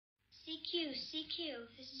CQ,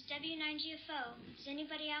 this is W9GFO. Is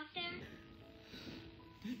anybody out there?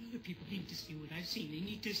 Other people need to see what I've seen. They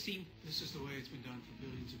need to see... This is the way it's been done for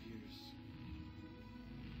billions of years.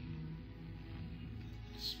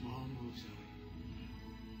 Small moves, Ellie.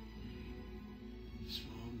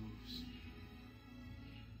 Small moves.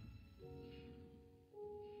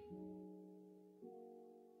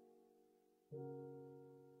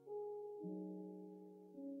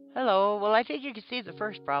 Hello. Well, I think you can see the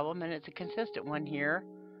first problem, and it's a consistent one here,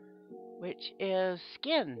 which is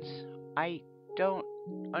skins. I don't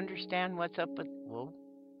understand what's up with... Whoa.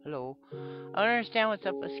 Hello. I don't understand what's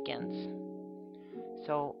up with skins.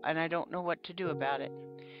 So, and I don't know what to do about it.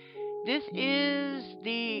 This is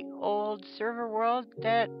the old server world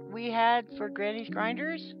that we had for Granny's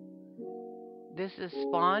Grinders. This is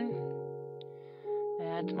Spawn.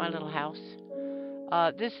 That's my little house.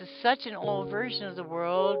 This is such an old version of the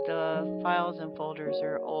world. The files and folders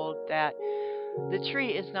are old that the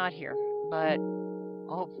tree is not here. But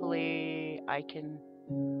hopefully I can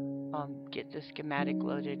get the schematic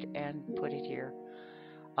loaded and put it here.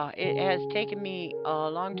 It has taken me a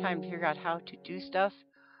long time to figure out how to do stuff.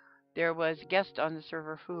 There was a guest on the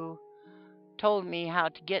server who told me how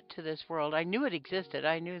to get to this world. I knew it existed.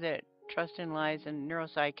 I knew that Trust in Lies and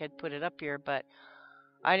Neuropsych had put it up here, but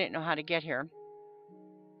I didn't know how to get here.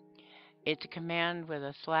 It's a command with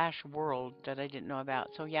a /world that I didn't know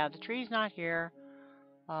about. So yeah, the tree's not here.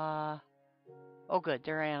 Oh good,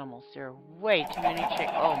 there are animals. There are way too many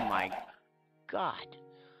chickens. Oh my god.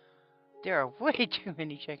 There are way too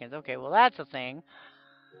many chickens. Okay, well that's a thing.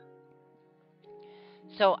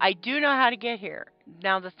 So I do know how to get here.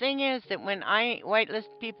 Now the thing is that when I whitelist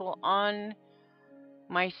people on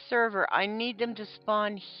my server, I need them to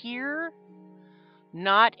spawn here,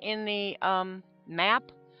 not in the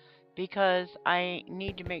map, because I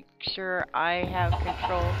need to make sure I have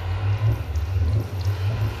control.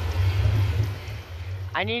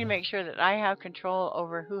 I need to make sure that I have control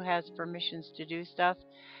over who has permissions to do stuff,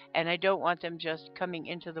 and I don't want them just coming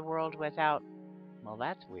into the world without, well,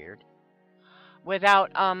 that's weird,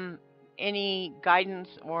 without any guidance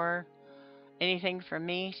or anything from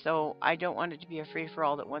me. So I don't want it to be a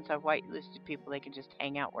free-for-all that once I've whitelisted people, they can just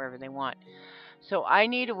hang out wherever they want. So I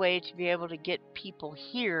need a way to be able to get people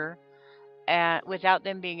here without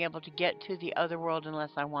them being able to get to the other world unless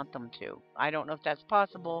I want them to. I don't know if that's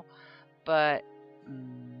possible, but...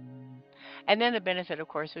 And then the benefit, of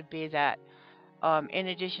course, would be that in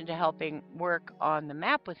addition to helping work on the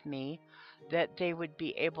map with me, that they would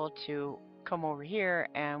be able to come over here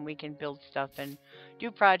and we can build stuff and do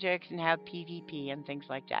projects and have PvP and things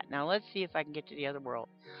like that. Now let's see if I can get to the other world.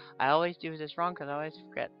 I always do this wrong because I always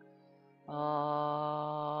forget.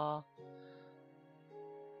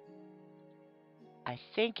 I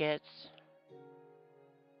think it's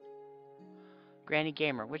Granny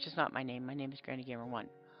Gamer, which is not my name. My name is Granny Gamer 1.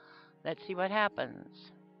 Let's see what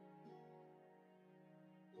happens.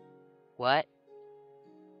 What?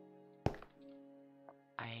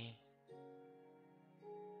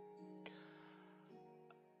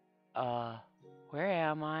 Where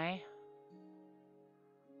am I?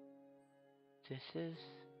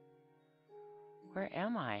 Where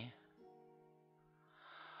am I?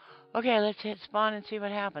 Okay, let's hit spawn and see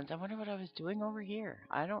what happens. I wonder what I was doing over here.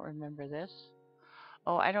 I don't remember this.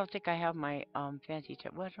 Oh, I don't think I have my fancy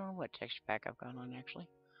well, I don't know what texture pack I've got on actually.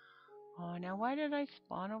 Oh, now why did I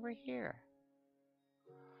spawn over here?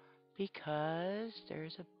 Because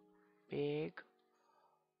there's a big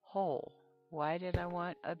hole. Why did I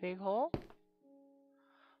want a big hole?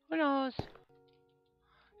 Who knows?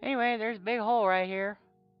 Anyway, there's a big hole right here.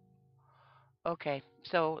 Okay,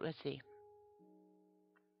 so let's see.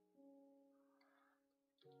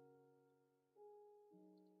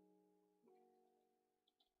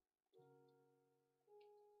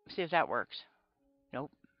 See if that works.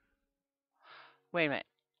 Nope. Wait a minute.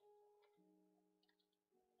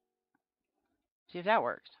 See if that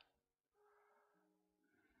works.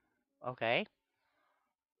 Okay.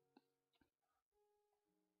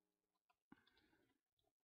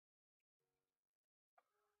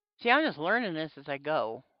 See, I'm just learning this as I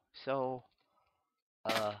go. So,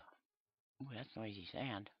 ooh, that's noisy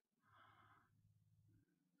sand.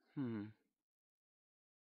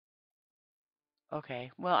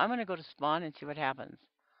 Okay, well, I'm going to go to spawn and see what happens.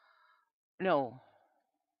 No.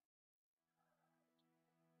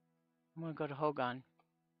 I'm going to go to Hogan.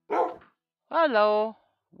 Hello.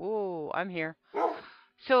 Whoa, I'm here.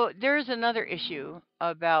 So there's another issue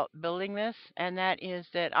about building this, and that is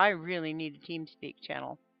that I really need a TeamSpeak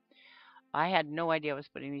channel. I had no idea I was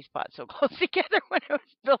putting these spots so close together when I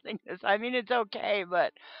was building this. I mean, it's okay,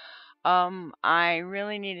 but I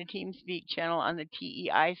really need a TeamSpeak channel on the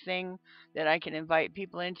TEI thing that I can invite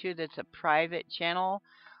people into that's a private channel.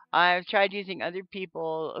 I've tried using other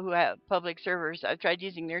people who have public servers. I've tried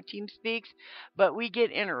using their TeamSpeaks, but we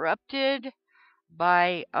get interrupted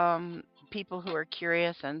by people who are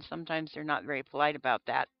curious, and sometimes they're not very polite about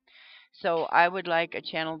that. So I would like a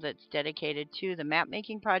channel that's dedicated to the map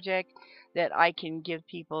making project that I can give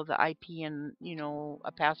people the IP and,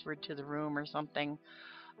 a password to the room or something,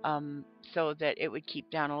 so that it would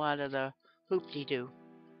keep down a lot of the hoop-de-doo,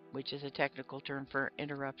 which is a technical term for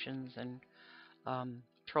interruptions and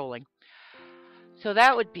trolling. So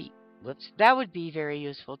that would be very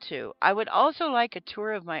useful too. I would also like a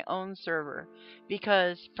tour of my own server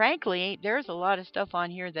because frankly, there's a lot of stuff on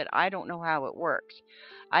here that I don't know how it works.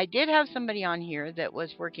 I did have somebody on here that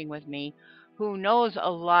was working with me who knows a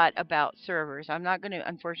lot about servers. I'm not going to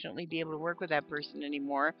unfortunately be able to work with that person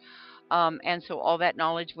anymore. And so all that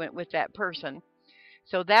knowledge went with that person.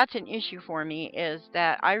 So that's an issue for me, is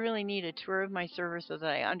that I really need a tour of my server so that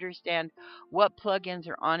I understand what plugins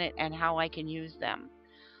are on it and how I can use them.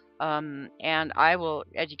 And I will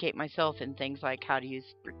educate myself in things like how to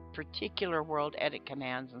use particular world edit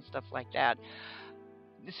commands and stuff like that.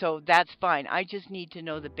 So that's fine. I just need to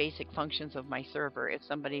know the basic functions of my server if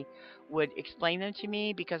somebody would explain them to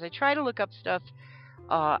me, because I try to look up stuff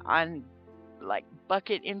on like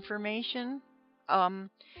bucket information.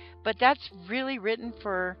 But that's really written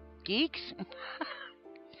for geeks.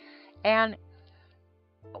 And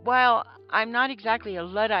while I'm not exactly a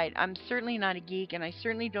Luddite, I'm certainly not a geek, and I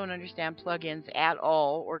certainly don't understand plugins at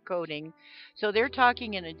all or coding. So they're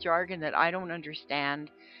talking in a jargon that I don't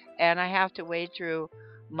understand, and I have to wade through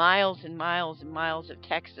miles and miles and miles of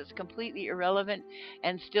text that's completely irrelevant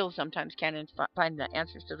and still sometimes can't find the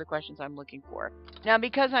answers to the questions I'm looking for. Now,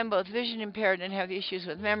 because I'm both vision impaired and have issues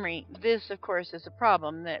with memory, this, of course, is a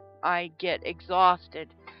problem that I get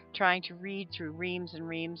exhausted trying to read through reams and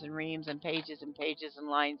reams and reams and pages and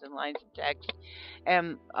lines of text.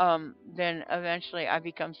 And then eventually I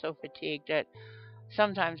become so fatigued that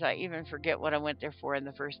sometimes I even forget what I went there for in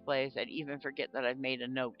the first place. I'd even forget that I've made a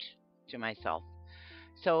note to myself.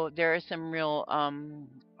 So there are some real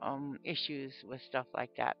issues with stuff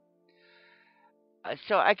like that.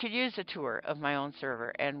 So I could use a tour of my own server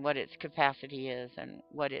and what its capacity is and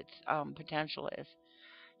what its potential is.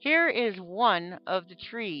 Here is one of the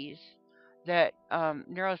trees that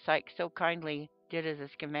Neuropsych so kindly did as a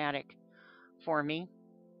schematic for me.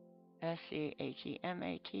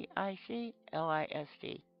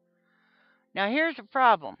 SCHEMATIC-LIST. Now here's the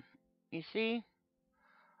problem. You see,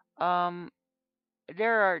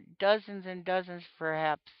 there are dozens and dozens,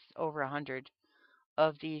 perhaps over 100,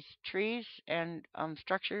 of these trees and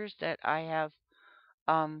structures that I have,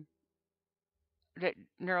 that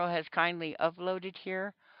Neuro has kindly uploaded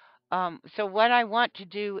here. So what I want to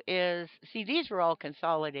do is, see, these were all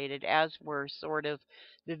consolidated, as were sort of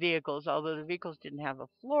the vehicles, although the vehicles didn't have a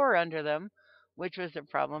floor under them, which was a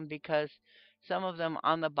problem because some of them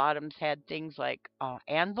on the bottoms had things like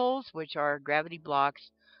anvils, which are gravity blocks,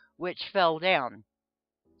 which fell down.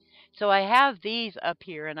 So I have these up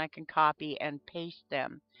here, and I can copy and paste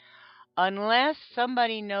them. Unless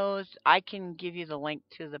somebody knows, I can give you the link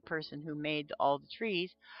to the person who made all the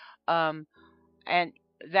trees. And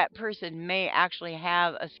that person may actually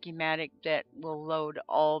have a schematic that will load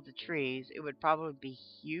all the trees. It would probably be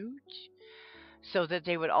huge, so that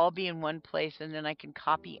they would all be in one place, and then I can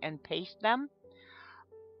copy and paste them.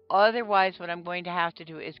 Otherwise, what I'm going to have to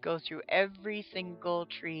do is go through every single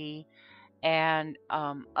tree and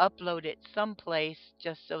upload it someplace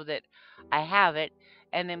just so that I have it,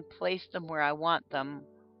 and then place them where I want them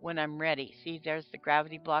when I'm ready. See, there's the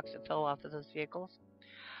gravity blocks that fell off of those vehicles.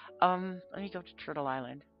 Let me go to Turtle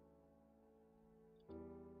Island.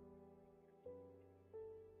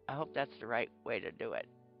 I hope that's the right way to do it.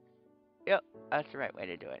 Yep, that's the right way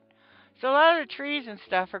to do it. So a lot of the trees and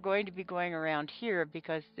stuff are going to be going around here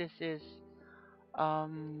because this is, I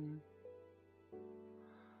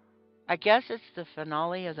guess it's the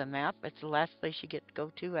finale of the map. It's the last place you get to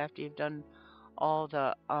go to after you've done all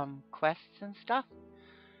the quests and stuff.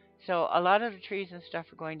 So a lot of the trees and stuff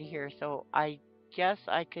are going to here. So I guess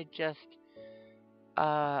I could just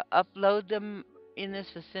upload them in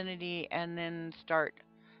this vicinity and then start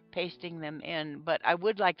pasting them in. But I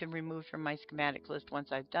would like them removed from my schematic list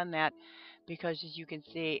once I've done that, because as you can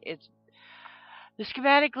see, the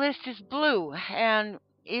schematic list is blue, and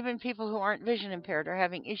even people who aren't vision impaired are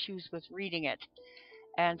having issues with reading it.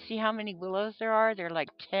 And see how many willows there are? There are like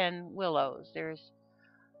 10 willows.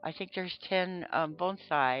 I think there's 10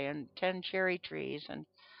 bonsai and 10 cherry trees, and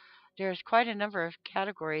there's quite a number of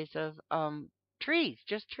categories of trees,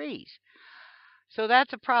 just trees. So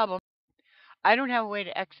that's a problem. I don't have a way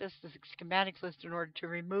to access the schematics list in order to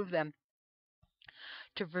remove them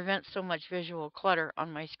to prevent so much visual clutter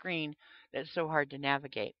on my screen that's so hard to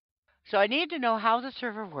navigate. So I need to know how the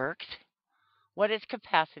server works, what its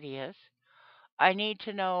capacity is. I need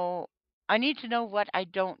to know what I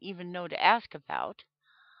don't even know to ask about.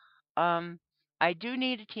 Um, I do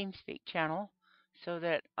need a TeamSpeak channel so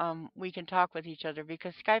that we can talk with each other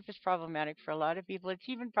because Skype is problematic for a lot of people. It's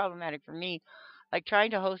even problematic for me. Like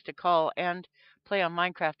trying to host a call and play on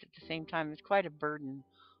Minecraft at the same time is quite a burden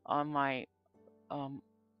on my um,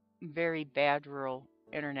 very bad rural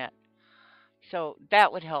internet. So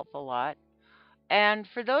that would help a lot. And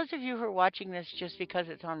for those of you who are watching this just because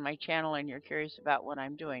it's on my channel and you're curious about what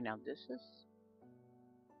I'm doing, now this is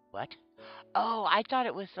what? Oh, I thought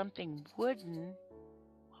it was something wooden.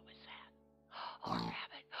 What was that? Oh, a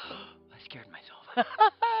rabbit. I scared myself.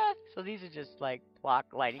 So these are just like block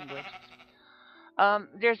lighting glitches.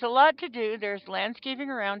 There's a lot to do. There's landscaping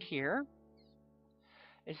around here.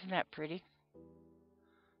 Isn't that pretty?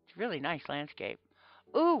 It's a really nice landscape.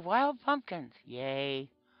 Ooh, wild pumpkins. Yay.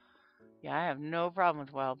 Yeah, I have no problem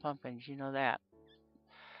with wild pumpkins. You know that.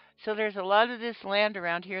 So there's a lot of this land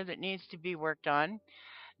around here that needs to be worked on.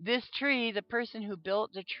 This tree, the person who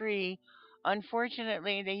built the tree,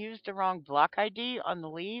 unfortunately, they used the wrong block ID on the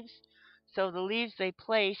leaves. So the leaves they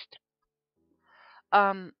placed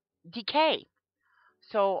um, decay.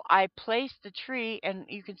 So I placed the tree, and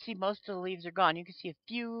you can see most of the leaves are gone. You can see a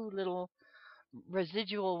few little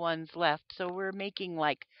residual ones left. So we're making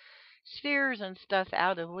like spheres and stuff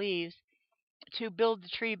out of leaves to build the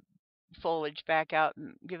tree foliage back out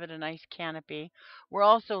and give it a nice canopy. We're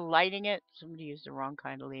also lighting it. Somebody used the wrong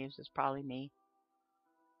kind of leaves. It's probably me.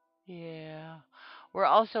 Yeah. We're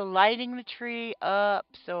also lighting the tree up.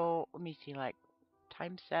 So let me see, like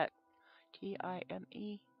time set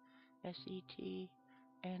TIMESETNIGHT.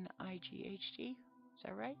 Is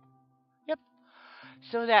that right? Yep.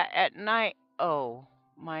 So that at night, oh,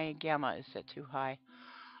 my gamma is set too high.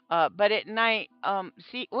 But at night,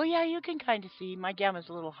 see, well, yeah, you can kind of see my gamma is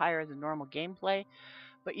a little higher than normal gameplay.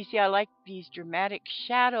 But you see, I like these dramatic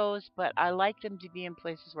shadows, but I like them to be in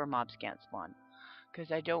places where mobs can't spawn.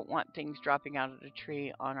 Because I don't want things dropping out of the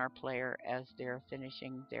tree on our player as they're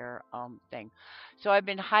finishing their thing. So I've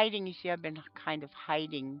been hiding, you see, I've been kind of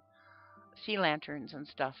hiding sea lanterns and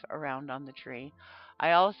stuff around on the tree.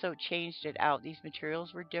 I also changed it out. These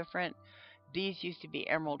materials were different. These used to be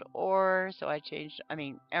emerald ore, so I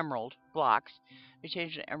mean emerald blocks. I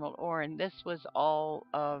changed to emerald ore, and this was all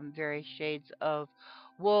various shades of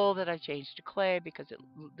wool that I changed to clay because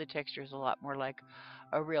the texture is a lot more like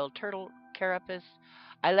a real turtle carapace.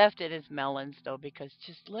 I left it as melons though because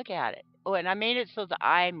just look at it. Oh, and I made it so the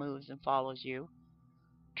eye moves and follows you.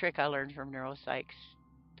 Trick I learned from Neuropsych's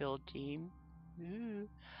build team. Ooh.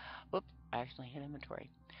 Whoops, I accidentally hit inventory.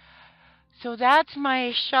 So that's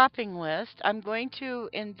my shopping list. I'm going to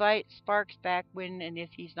invite Sparks back when and if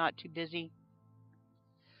he's not too busy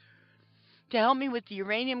to help me with the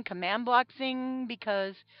uranium command block thing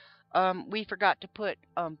because we forgot to put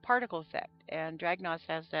particle effect. And Dragnos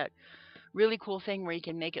has that really cool thing where you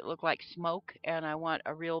can make it look like smoke. And I want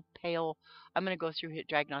a real pale. I'm going to go through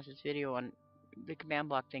Dragnos' video on the command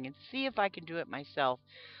block thing and see if I can do it myself.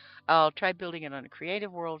 I'll try building it on a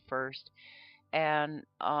creative world first. And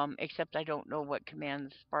except I don't know what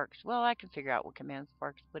command Sparks. Well, I can figure out what command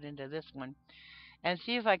Sparks put into this one and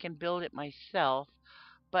see if I can build it myself.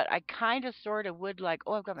 But I kind of sort of would like,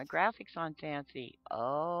 oh, I've got my graphics on fancy.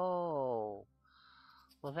 Oh,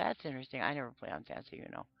 well, that's interesting. I never play on fancy, you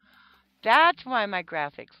know. That's why my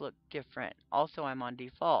graphics look different. Also, I'm on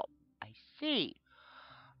default. I see.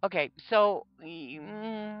 Okay, so,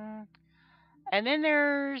 and then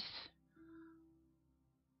there's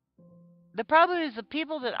the problem is the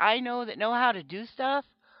people that I know that know how to do stuff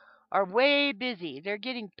are way busy. They're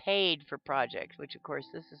getting paid for projects, which of course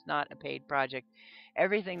this is not a paid project.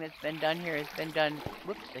 Everything that's been done here has been done.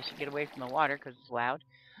 Whoops, I should get away from the water because it's loud.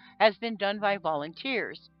 Has been done by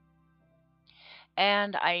volunteers,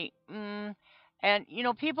 and and you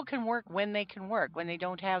know, people can work when they can work, when they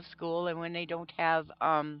don't have school and when they don't have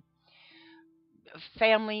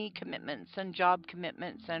family commitments and job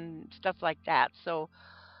commitments and stuff like that. So,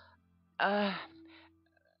 uh,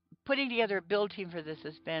 putting together a build team for this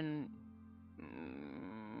has been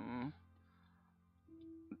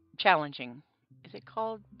challenging. Is it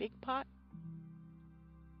called Big Pot?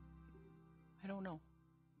 I don't know.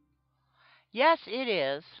 Yes, it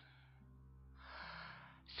is.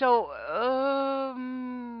 So,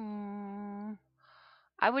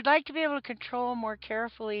 I would like to be able to control more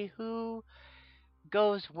carefully who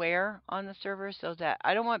goes where on the server, so that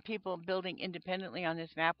I don't want people building independently on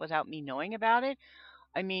this map without me knowing about it.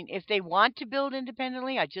 I mean, if they want to build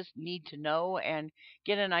independently, I just need to know and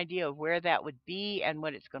get an idea of where that would be and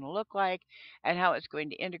what it's going to look like and how it's going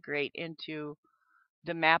to integrate into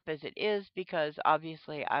the map as it is, because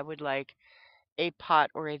obviously I would like a pot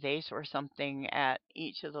or a vase or something at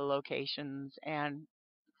each of the locations, and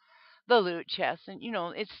the loot chests, and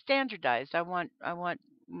it's standardized. I want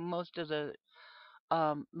most of the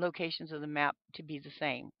locations of the map to be the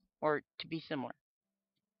same or to be similar.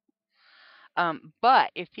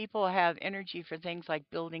 But if people have energy for things like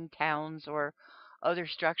building towns or other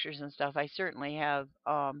structures and stuff, I certainly have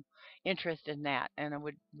interest in that, and I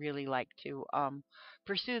would really like to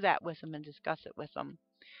pursue that with them and discuss it with them.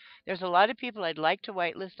 There's a lot of people I'd like to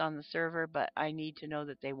whitelist on the server, but I need to know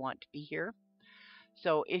that they want to be here.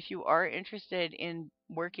 So if you are interested in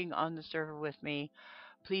working on the server with me,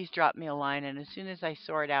 please drop me a line. And as soon as I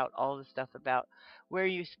sort out all the stuff about where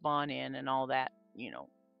you spawn in and all that,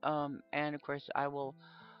 and of course I will,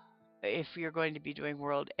 if you're going to be doing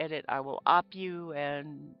world edit, I will op you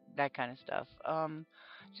and that kind of stuff. It's going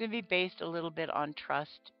to be based a little bit on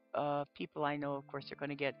trust. People I know, of course, are going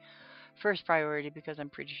to get first priority because I'm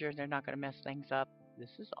pretty sure they're not going to mess things up. This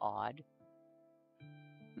is odd.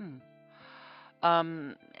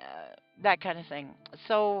 That kind of thing.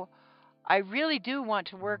 So I really do want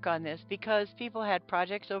to work on this because people had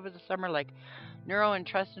projects over the summer, like Neuro and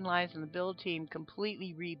Trust and Lives, and the build team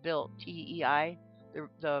completely rebuilt TEI,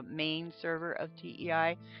 the main server of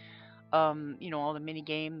TEI. All the mini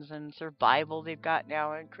games and survival they've got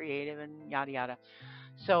now, and creative and yada yada.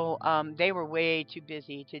 So they were way too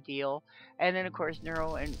busy to deal. And then of course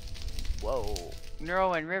Neuro and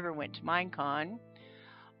River went to Minecon.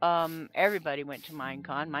 Everybody went to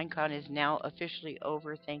Minecon. Minecon is now officially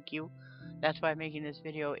over. Thank you. That's why I'm making this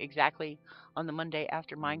video exactly on the Monday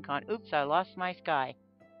after Minecon. Oops, I lost my sky.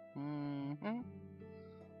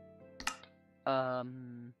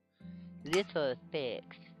 This was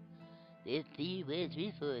fixed. Let's see which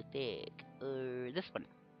this was fixed. This one.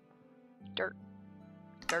 Dirt.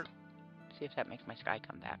 See if that makes my sky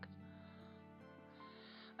come back.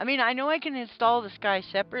 I mean, I know I can install the sky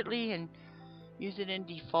separately and use it in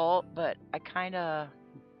default, but I kind of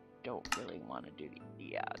don't really want to do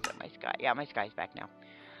yeah, is that my sky? Yeah, my sky's back now.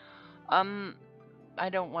 I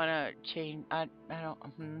don't want to change. I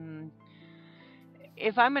don't.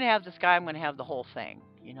 If I'm gonna have the sky, I'm gonna have the whole thing.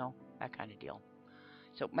 That kind of deal.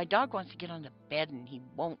 So my dog wants to get on the bed and he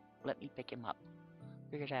won't let me pick him up.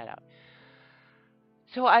 Figure that out.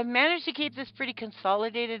 So I've managed to keep this pretty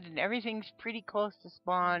consolidated and everything's pretty close to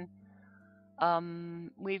spawn.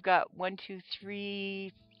 We've got 1, 2,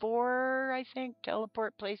 3, 4, I think,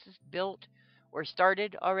 teleport places built or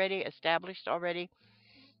started already, established already,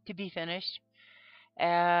 to be finished.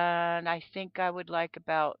 And I think I would like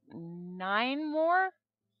about 9 more.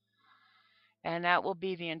 And that will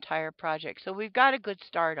be the entire project. So we've got a good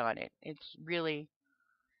start on it. It's really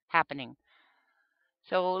happening.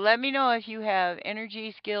 So let me know if you have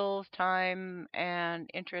energy, skills, time, and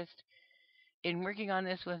interest in working on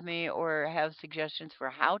this with me, or have suggestions for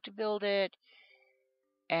how to build it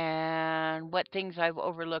and what things I've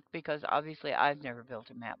overlooked, because obviously I've never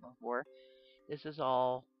built a map before. This is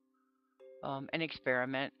all an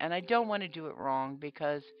experiment, and I don't want to do it wrong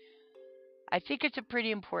because I think it's a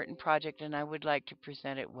pretty important project and I would like to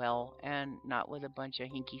present it well and not with a bunch of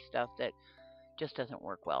hinky stuff that just doesn't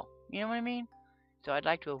work well. You know what I mean? So I'd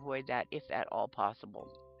like to avoid that if at all possible.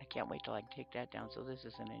 I can't wait till I can take that down so this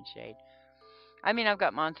isn't in shade. I mean, I've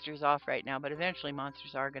got monsters off right now, but eventually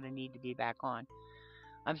monsters are going to need to be back on.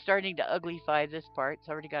 I'm starting to uglify this part. It's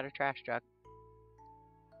already got a trash truck.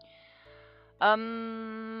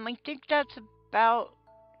 I think that's about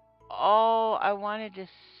all I wanted to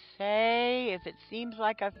say. If it seems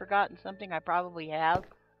like I've forgotten something, I probably have.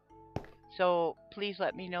 So please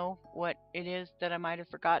let me know what it is that I might have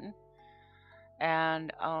forgotten.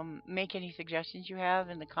 And make any suggestions you have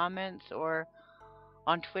in the comments or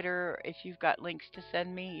on Twitter. If you've got links to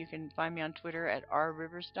send me, you can find me on Twitter at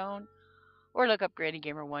rriverstone, or look up Granny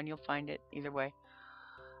Gamer 1. You'll find it either way.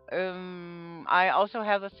 I also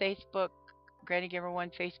have a Facebook, Granny Gamer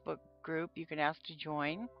 1 Facebook group. You can ask to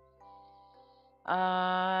join.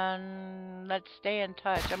 Let's stay in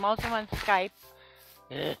touch. I'm also on Skype.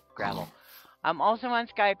 Gravel. I'm also on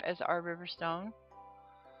Skype as rriverstone.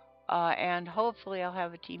 And hopefully I'll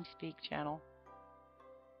have a TeamSpeak channel.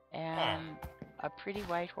 And a pretty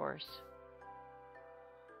white horse.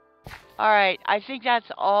 Alright, I think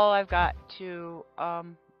that's all I've got to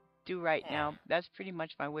do right now. That's pretty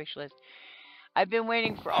much my wish list. I've been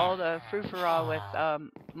waiting for all the frou-frou with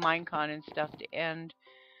Minecon and stuff to end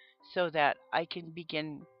so that I can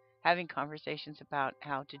begin having conversations about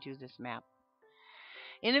how to do this map.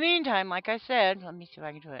 In the meantime, like I said, let me see if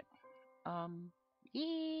I can do it.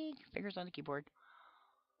 Fingers on the keyboard.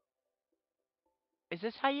 Is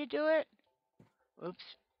this how you do it? Oops.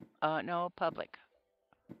 No, public.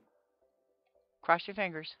 Cross your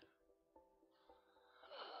fingers.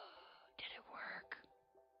 Did it work?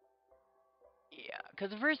 Yeah,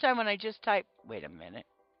 because the first time when I just typed... Wait a minute.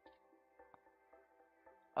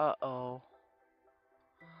 Uh-oh.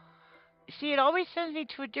 See, it always sends me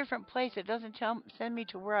to a different place. It doesn't send me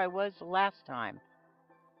to where I was the last time.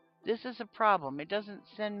 This is a problem. It doesn't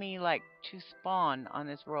send me, like, to spawn on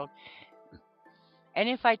this world. And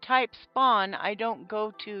if I type spawn, I don't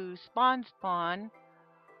go to spawn.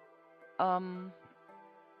 Let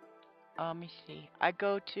me see. I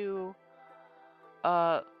go to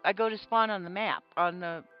spawn on the map, on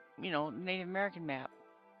the, Native American map.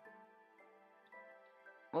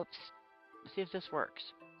 Whoops. See if this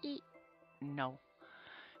works. No.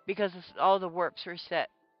 Because all the warps were set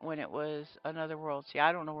when it was another world. See,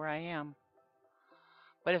 I don't know where I am.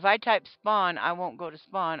 But if I type spawn, I won't go to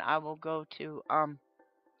spawn. I will go to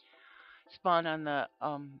spawn on the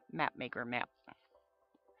map maker map.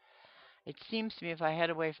 It seems to me if I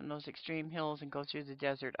head away from those extreme hills and go through the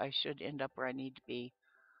desert, I should end up where I need to be.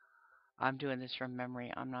 I'm doing this from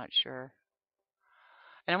memory. I'm not sure.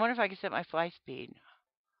 And I wonder if I can set my fly speed.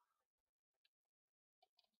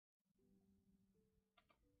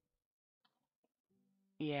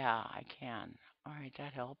 Yeah, I can. Alright,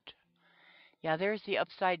 that helped. Yeah, there's the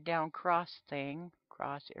upside down cross thing.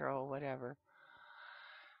 Cross, arrow, whatever.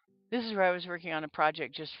 This is where I was working on a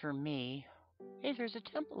project just for me. Hey, there's a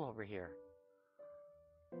temple over here.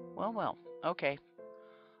 Well. Okay.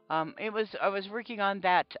 I was working on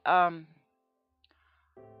that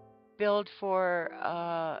build for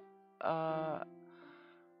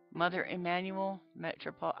Mother Emanuel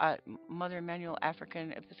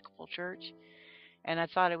African Episcopal Church, and I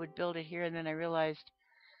thought I would build it here, and then I realized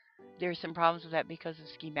there's some problems with that because of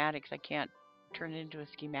schematics. I can't turn it into a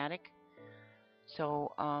schematic,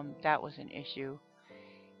 so that was an issue.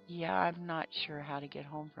 Yeah, I'm not sure how to get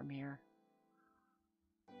home from here.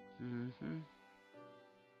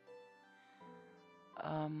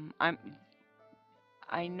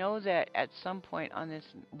 I know that at some point on this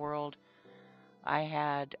world, I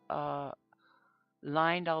had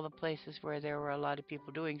lined all the places where there were a lot of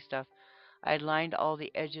people doing stuff. I had lined all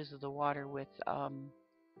the edges of the water with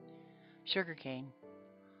sugarcane,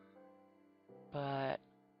 but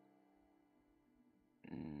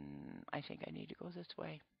I think I need to go this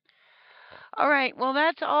way. Alright, well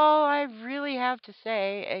that's all I really have to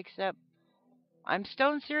say, except I'm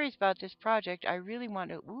stone serious about this project. I really want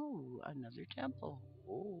to... Ooh, another temple.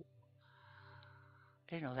 Ooh.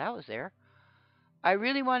 Didn't know that was there. I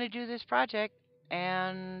really want to do this project,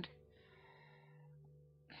 and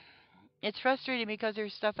it's frustrating because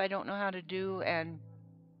there's stuff I don't know how to do, and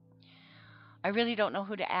I really don't know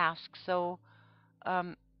who to ask. So,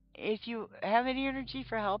 if you have any energy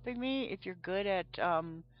for helping me, if you're good at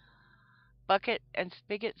bucket and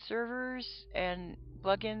spigot servers and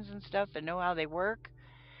plugins and stuff and know how they work,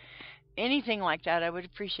 anything like that, I would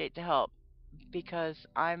appreciate the help, because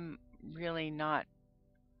I'm really not...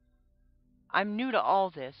 I'm new to all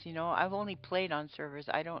this, I've only played on servers.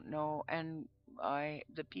 I don't know, and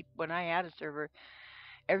when I had a server,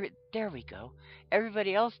 there we go.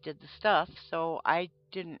 Everybody else did the stuff, so I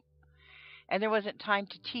didn't, and there wasn't time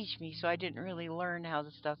to teach me, so I didn't really learn how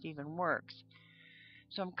the stuff even works.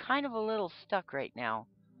 So I'm kind of a little stuck right now,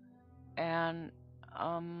 and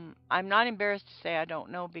I'm not embarrassed to say I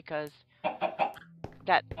don't know, because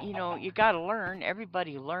that, you gotta learn.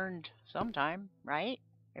 Everybody learned sometime, right?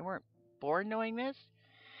 They weren't born knowing this.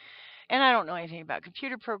 And I don't know anything about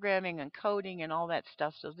computer programming and coding and all that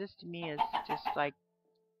stuff, so this to me is just like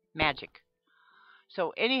magic.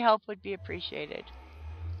 So any help would be appreciated.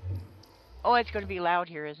 Oh, it's going to be loud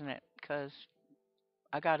here, isn't it? Because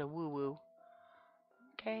I got a woo-woo.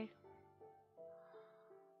 Okay.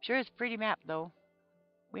 Sure, it's a pretty map, though.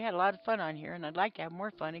 We had a lot of fun on here, and I'd like to have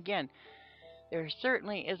more fun again. There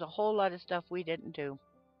certainly is a whole lot of stuff we didn't do.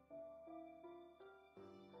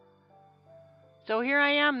 So here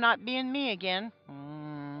I am, not being me again.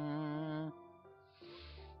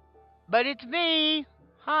 But it's me.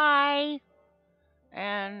 Hi.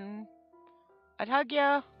 And I'd hug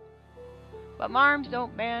ya, but my arms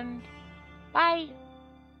don't bend. Bye.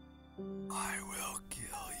 I will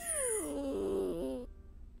kill you.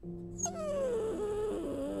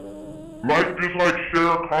 Like, dislike,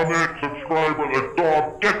 share, comment, subscribe, or the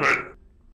dog gets it.